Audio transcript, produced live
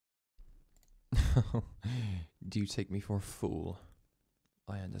Do you take me for a fool?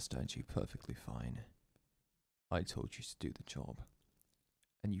 I understand you perfectly fine. I told you to do the job,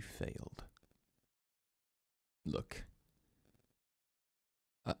 and you failed. Look.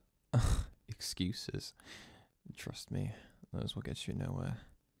 Excuses. Trust me, those will get you nowhere.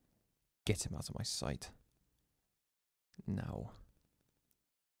 Get him out of my sight. Now.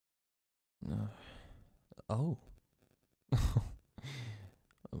 Oh. I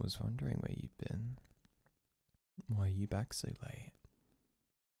was wondering where you'd been. Why are you back so late?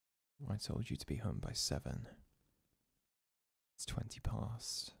 I told you to be home by 7. It's 20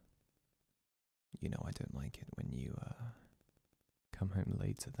 past. You know I don't like it when you, come home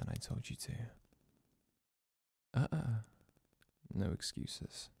later than I told you to. No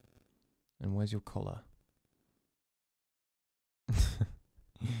excuses. And where's your collar?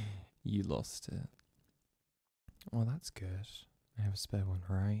 You lost it. Well, that's good. I have a spare one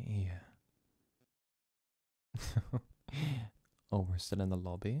right here. Oh, we're still in the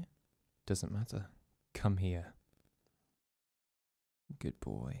lobby? Doesn't matter. Come here. Good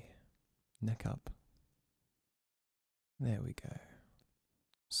boy. Neck up. There we go.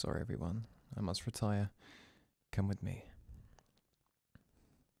 Sorry, everyone. I must retire. Come with me.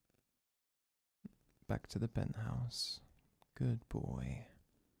 Back to the penthouse. Good boy.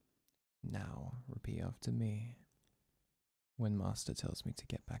 Now, repeat after me. When Master tells me to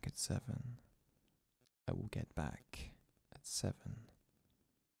get back at 7, I will get back at 7.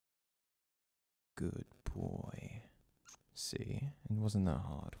 Good boy. See, it wasn't that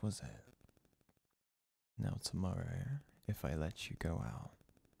hard, was it? Now tomorrow, if I let you go out,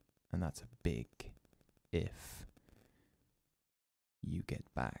 and that's a big if, you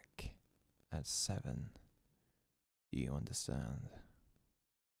get back at 7. Do you understand?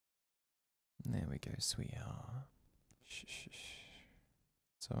 There we go, sweetheart. Shh, shh, shh.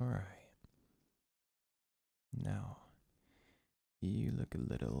 It's alright. Now, you look a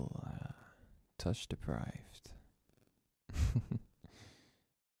little, touch deprived.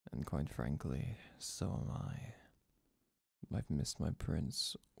 And quite frankly, so am I. I've missed my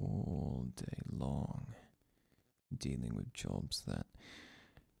prince all day long, dealing with jobs that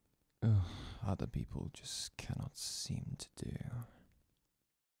other people just cannot seem to do.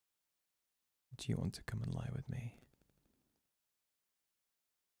 Do you want to come and lie with me?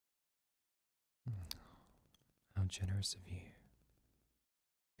 How generous of you.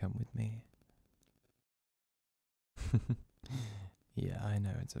 Come with me. Yeah, I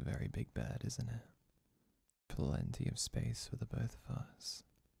know it's a very big bed, isn't it? Plenty of space for the both of us.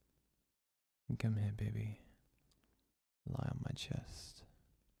 Come here, baby. Lie on my chest.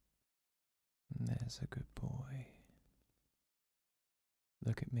 There's a good boy.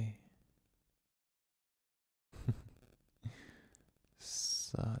 Look at me.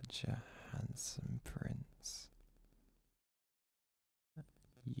 Such a handsome prince.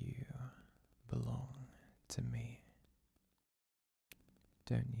 You belong to me.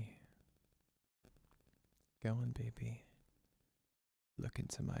 Don't you? Go on, baby. Look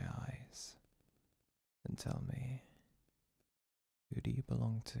into my eyes and tell me, who do you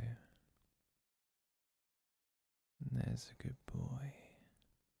belong to? There's a good boy.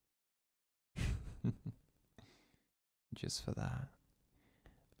 Just for that,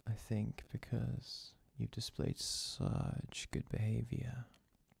 I think because you've displayed such good behavior,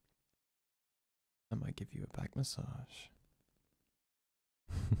 I might give you a back massage.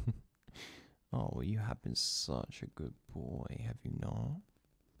 Oh, well, you have been such a good boy, have you not?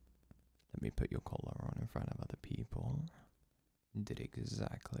 Let me put your collar on in front of other people. Did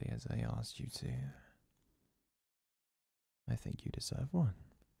exactly as I asked you to. I think you deserve one.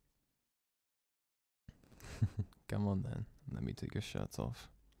 Come on then, let me take your shirt off.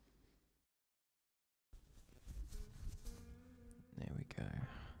 There we go.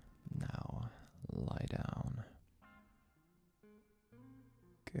 Now, lie down.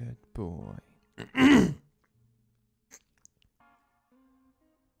 Good boy.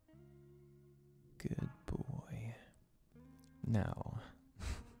 Good boy. Now,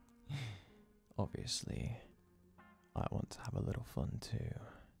 obviously, I want to have a little fun too.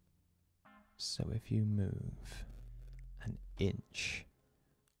 So if you move an inch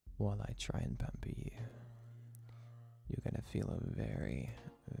while I try and pamper you, you're gonna feel a very,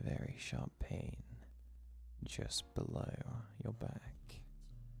 very sharp pain just below your back.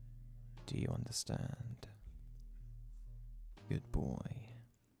 Do you understand? Good boy.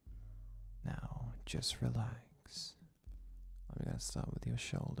 Now, just relax. I'm gonna start with your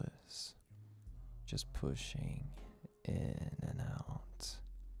shoulders. Just pushing in and out.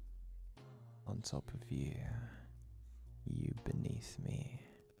 On top of you, you beneath me.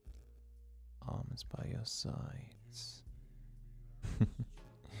 hands by your sides.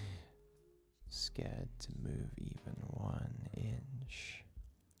 Scared to move even 1 inch.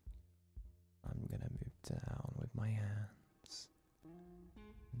 I'm gonna move down with my hands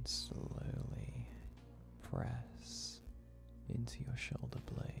and slowly press into your shoulder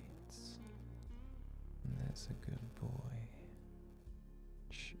blades. And there's a good boy.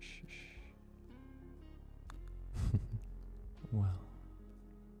 Shh, shh, shh. Well,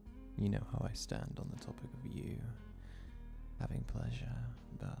 you know how I stand on the topic of you having pleasure,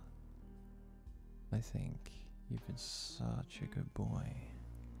 but I think you've been such a good boy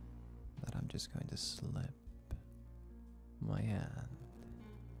that I'm just going to slip my hand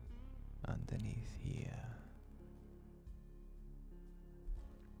underneath here.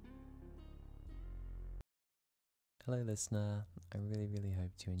 Hello listener, I really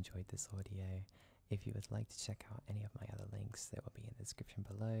hope you enjoyed this audio. If you would like to check out any of my other links, they will be in the description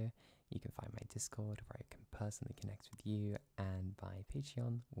below. You can find my Discord where I can personally connect with you, and my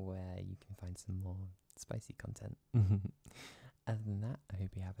Patreon where you can find some more spicy content. Other than that, I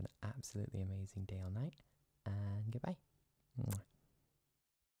hope you have an absolutely amazing day or night, and goodbye. Mwah.